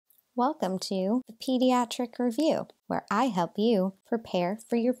Welcome to the Pediatric Review, where I help you prepare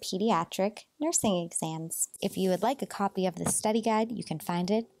for your pediatric nursing exams. If you would like a copy of the study guide, you can find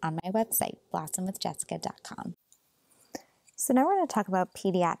it on my website, blossomwithjessica.com. So now we're going to talk about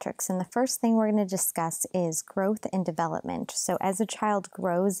pediatrics, and the first thing we're going to discuss is growth and development. So as a child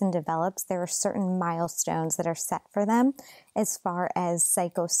grows and develops, there are certain milestones that are set for them as far as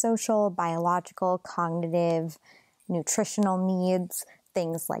psychosocial, biological, cognitive, nutritional needs,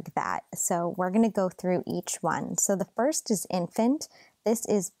 things like that. So we're going to go through each one. So the first is infant. This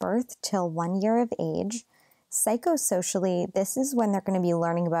is birth till 1 year of age. Psychosocially, this is when they're going to be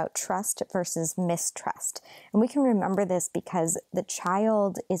learning about trust versus mistrust. And we can remember this because the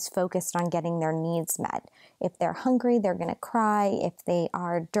child is focused on getting their needs met. If they're hungry, they're going to cry. If they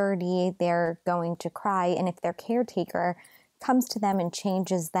are dirty, they're going to cry. And if their caretaker comes to them and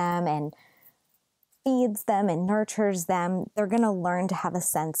changes them and feeds them and nurtures them, they're going to learn to have a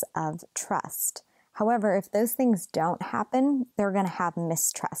sense of trust. However, if those things don't happen, they're going to have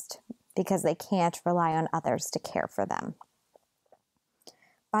mistrust because they can't rely on others to care for them.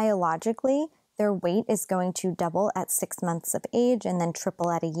 Biologically, their weight is going to double at 6 months of age and then triple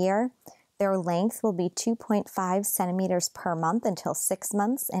at a year. Their length will be 2.5 centimeters per month until 6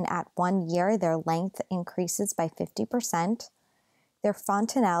 months, and at 1 year, their length increases by 50%. Their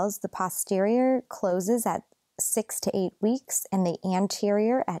fontanelles, the posterior closes at 6 to 8 weeks and the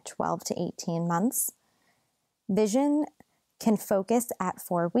anterior at 12 to 18 months. Vision can focus at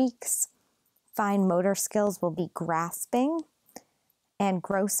 4 weeks. Fine motor skills will be grasping. And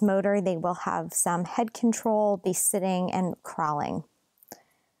gross motor, they will have some head control, be sitting and crawling.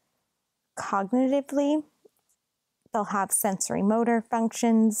 Cognitively, they'll have sensory motor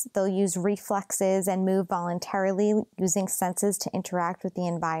functions. They'll use reflexes and move voluntarily using senses to interact with the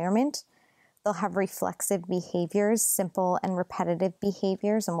environment. They'll have reflexive behaviors, simple and repetitive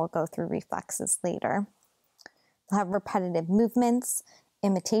behaviors, and we'll go through reflexes later. They'll have repetitive movements,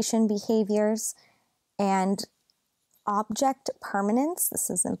 imitation behaviors, and object permanence. This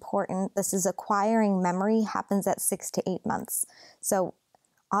is important. This is acquiring memory, happens at 6 to 8 months. So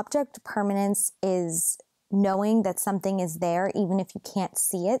object permanence is knowing that something is there even if you can't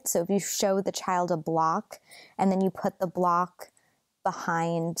see it. So if you show the child a block and then you put the block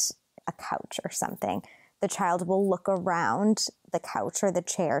behind a couch or something, the child will look around the couch or the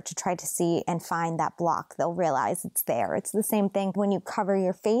chair to try to see and find that block. They'll realize it's there. It's the same thing when you cover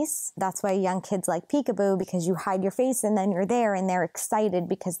your face. That's why young kids like peekaboo, because you hide your face and then you're there and they're excited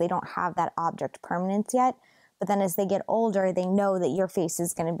because they don't have that object permanence yet. But then as they get older, they know that your face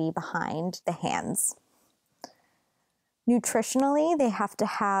is going to be behind the hands. Nutritionally, they have to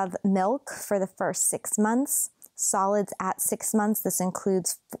have milk for the first 6 months, solids at 6 months. This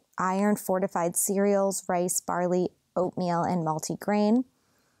includes iron fortified cereals, rice, barley, oatmeal, and multigrain.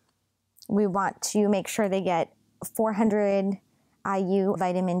 We want to make sure they get 400 IU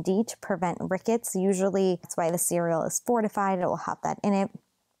vitamin D to prevent rickets. Usually that's why the cereal is fortified. It will have that in it.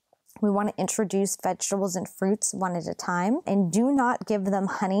 We want to introduce vegetables and fruits one at a time, and do not give them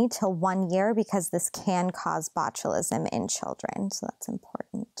honey till 1 year because this can cause botulism in children. So that's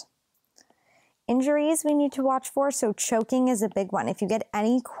important. Injuries we need to watch for. So choking is a big one. If you get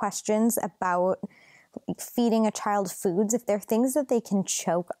any questions about feeding a child foods, if there are things that they can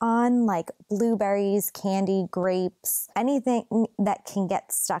choke on, like blueberries, candy, grapes, anything that can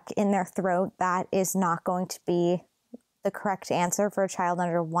get stuck in their throat, that is not going to be the correct answer for a child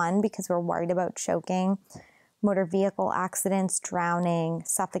under 1 because we're worried about choking, motor vehicle accidents, drowning,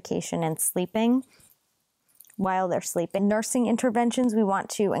 suffocation, and sleeping while they're sleeping. Nursing interventions, we want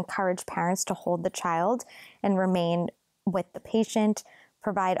to encourage parents to hold the child and remain with the patient,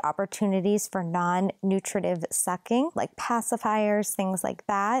 provide opportunities for non-nutritive sucking like pacifiers, things like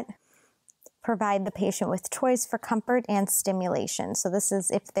that. Provide the patient with toys for comfort and stimulation. So this is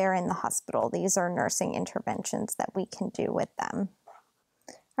if they're in the hospital. These are nursing interventions that we can do with them.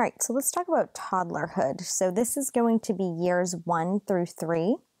 All right, so let's talk about toddlerhood. So this is going to be years 1 through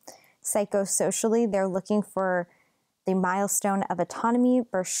 3. Psychosocially, they're looking for the milestone of autonomy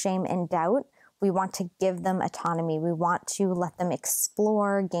versus shame and doubt. We want to give them autonomy. We want to let them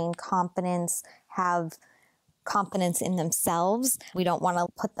explore, gain confidence, have confidence in themselves. We don't want to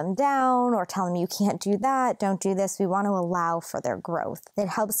put them down or tell them you can't do that, don't do this. We want to allow for their growth. It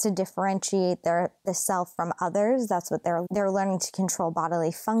helps to differentiate the self from others. That's what they're learning to control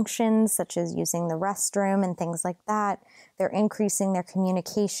bodily functions, such as using the restroom and things like that. They're increasing their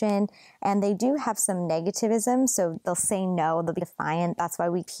communication, and they do have some negativism. So they'll say no, they'll be defiant. That's why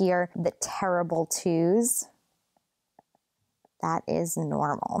we hear the terrible twos. That is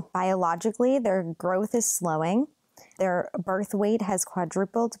normal. Biologically, their growth is slowing. Their birth weight has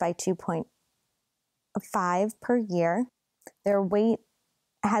quadrupled by 2.5 per year. Their weight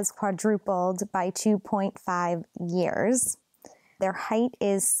has quadrupled by 2.5 years. Their height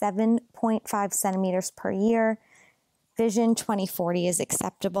is 7.5 centimeters per year. Vision 20/40 is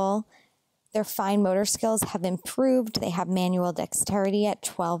acceptable. Their fine motor skills have improved. They have manual dexterity at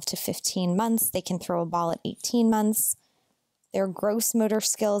 12 to 15 months. They can throw a ball at 18 months. Their gross motor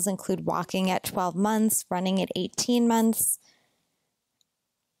skills include walking at 12 months, running at 18 months,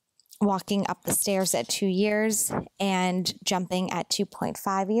 walking up the stairs at 2 years, and jumping at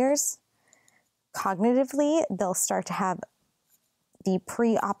 2.5 years. Cognitively, they'll start to have the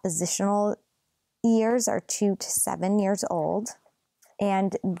pre-oppositional years are 2 to 7 years old,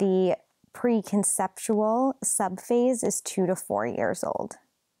 and the preconceptual subphase is 2 to 4 years old.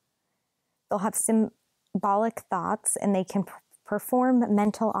 They'll have symbolic thoughts, and they can perform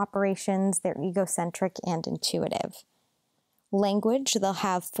mental operations. They're egocentric and intuitive. Language, they'll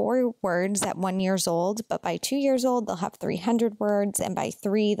have 4 words at 1 year old, but by 2 years old, they'll have 300 words, and by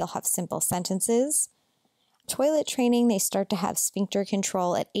 3, they'll have simple sentences. Toilet training, they start to have sphincter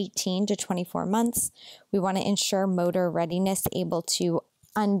control at 18 to 24 months. We want to ensure motor readiness, able to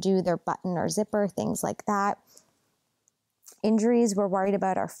undo their button or zipper, things like that. Injuries we're worried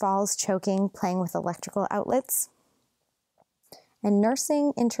about are falls, choking, playing with electrical outlets. And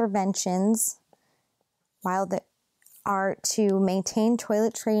nursing interventions, while they are to maintain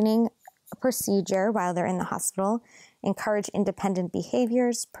toilet training procedure while they're in the hospital, encourage independent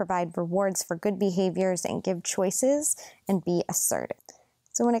behaviors, provide rewards for good behaviors, and give choices and be assertive.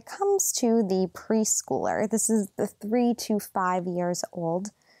 So when it comes to the preschooler, this is the 3 to 5 years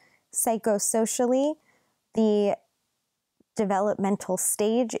old. Psychosocially, the developmental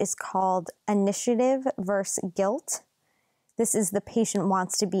stage is called initiative versus guilt. This is the patient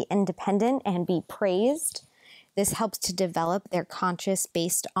wants to be independent and be praised. This helps to develop their conscious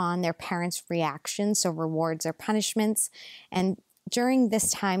based on their parents' reactions, so rewards or punishments. And during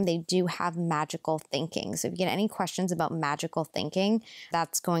this time, they do have magical thinking. So if you get any questions about magical thinking,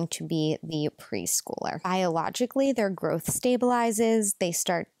 that's going to be the preschooler. Biologically, their growth stabilizes. They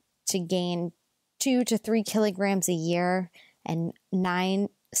start to gain 2 to 3 kilograms a year and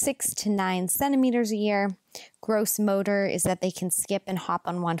 6 to 9 centimeters a year. Gross motor is that they can skip and hop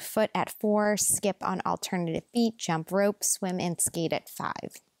on 1 foot at 4, skip on alternative feet, jump rope, swim, and skate at 5.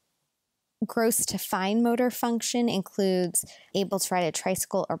 Gross to fine motor function includes able to ride a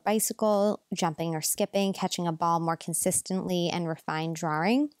tricycle or bicycle, jumping or skipping, catching a ball more consistently, and refined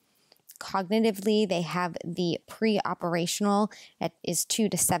drawing. Cognitively, they have the pre-operational, that is 2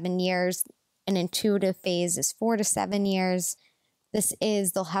 to 7 years. An intuitive phase is 4 to 7 years.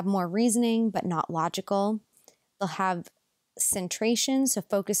 They'll have more reasoning, but not logical. They'll have centration, so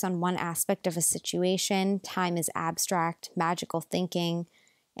focus on one aspect of a situation. Time is abstract, magical thinking,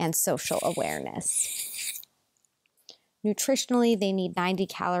 and social awareness. Nutritionally, they need 90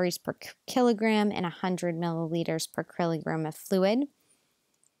 calories per kilogram and 100 milliliters per kilogram of fluid.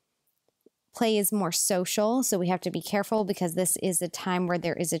 Play is more social, so we have to be careful because this is a time where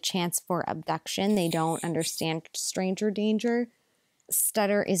there is a chance for abduction. They don't understand stranger danger.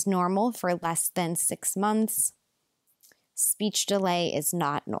 Stutter is normal for less than 6 months. Speech delay is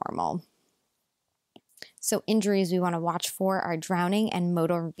not normal. So injuries we want to watch for are drowning and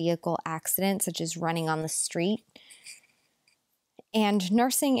motor vehicle accidents, such as running on the street. And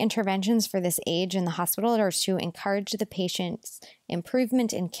nursing interventions for this age in the hospital are to encourage the patient's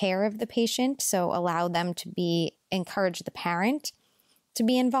improvement in care of the patient, so allow them to encourage the parent to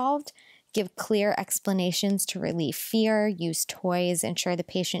be involved, give clear explanations to relieve fear, use toys, ensure the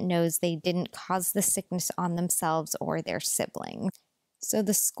patient knows they didn't cause the sickness on themselves or their siblings. So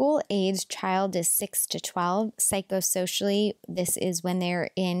the school-aged child is 6 to 12. Psychosocially, this is when they're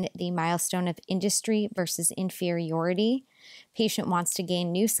in the milestone of industry versus inferiority. Patient wants to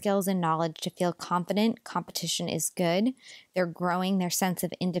gain new skills and knowledge to feel confident. Competition is good. They're growing their sense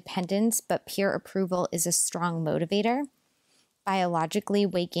of independence, but peer approval is a strong motivator. Biologically,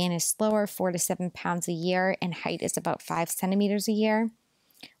 weight gain is slower, 4 to 7 pounds a year, and height is about 5 centimeters a year.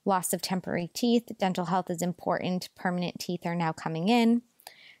 Loss of temporary teeth. Dental health is important. Permanent teeth are now coming in.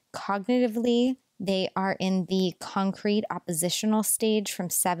 Cognitively, they are in the concrete oppositional stage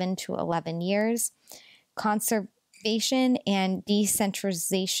from 7 to 11 years. Conservation and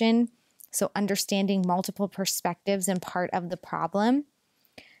decentralization, so understanding multiple perspectives and part of the problem.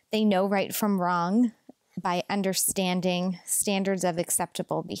 They know right from wrong by understanding standards of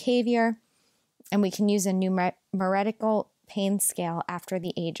acceptable behavior, and we can use a numerical pain scale after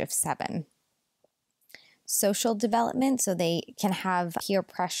the age of 7. Social development, so they can have peer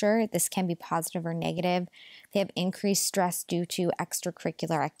pressure. This can be positive or negative. They have increased stress due to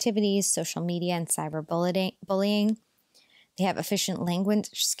extracurricular activities, social media, and cyberbullying. They have efficient language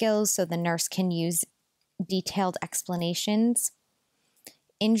skills, so the nurse can use detailed explanations.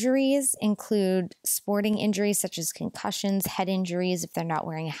 Injuries include sporting injuries such as concussions, head injuries if they're not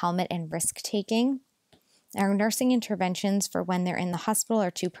wearing a helmet, and risk-taking. Our nursing interventions for when they're in the hospital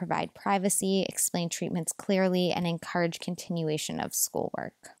are to provide privacy, explain treatments clearly, and encourage continuation of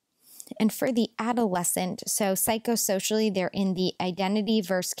schoolwork. And for the adolescent, so psychosocially, they're in the identity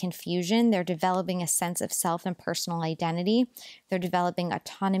versus confusion. They're developing a sense of self and personal identity. They're developing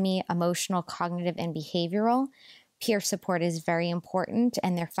autonomy, emotional, cognitive, and behavioral. Peer support is very important,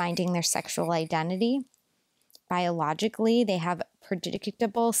 and they're finding their sexual identity. Biologically, they have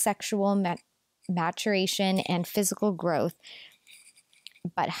predictable sexual maturation and physical growth,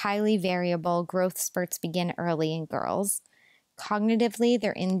 but highly variable. Growth spurts begin early in girls. Cognitively,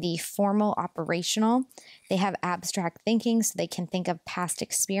 they're in the formal operational. They have abstract thinking, so they can think of past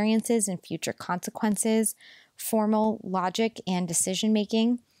experiences and future consequences. Formal logic and decision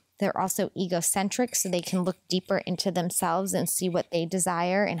making. They're also egocentric, so they can look deeper into themselves and see what they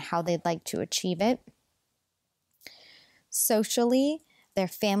desire and how they'd like to achieve it. Socially, their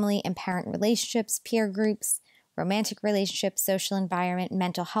family and parent relationships, peer groups, romantic relationships, social environment,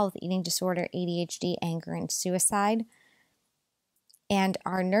 mental health, eating disorder, ADHD, anger, and suicide. And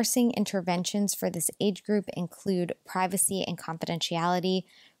our nursing interventions for this age group include privacy and confidentiality,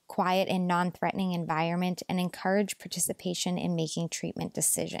 quiet and non-threatening environment, and encourage participation in making treatment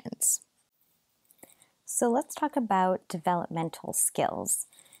decisions. So let's talk about developmental skills.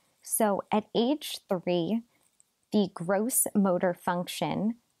 So at age 3, the gross motor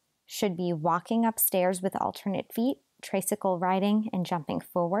function should be walking upstairs with alternate feet, tricycle riding, and jumping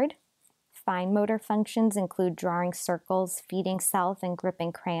forward. Fine motor functions include drawing circles, feeding self, and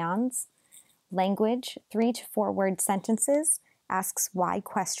gripping crayons. Language, 3 to 4 word sentences, asks why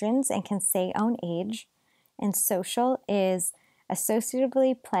questions, and can say own age. And social is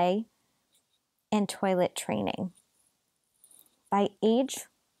associatively play and toilet training. By age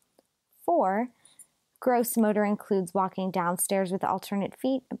 4, gross motor includes walking downstairs with alternate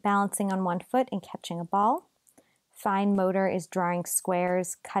feet, balancing on one foot, and catching a ball. Fine motor is drawing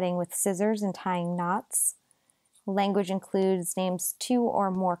squares, cutting with scissors, and tying knots. Language includes names 2 or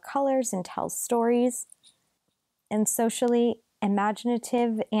more colors and tells stories. And socially,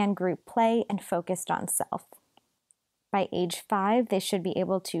 imaginative and group play and focused on self. By age 5, they should be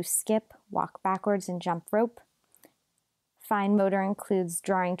able to skip, walk backwards, and jump rope. Fine motor includes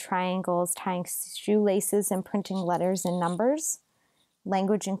drawing triangles, tying shoelaces, and printing letters and numbers.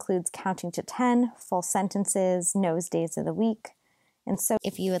 Language includes counting to 10, full sentences, knows days of the week. And so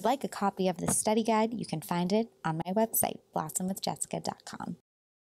if you would like a copy of this study guide, you can find it on my website, blossomwithjessica.com.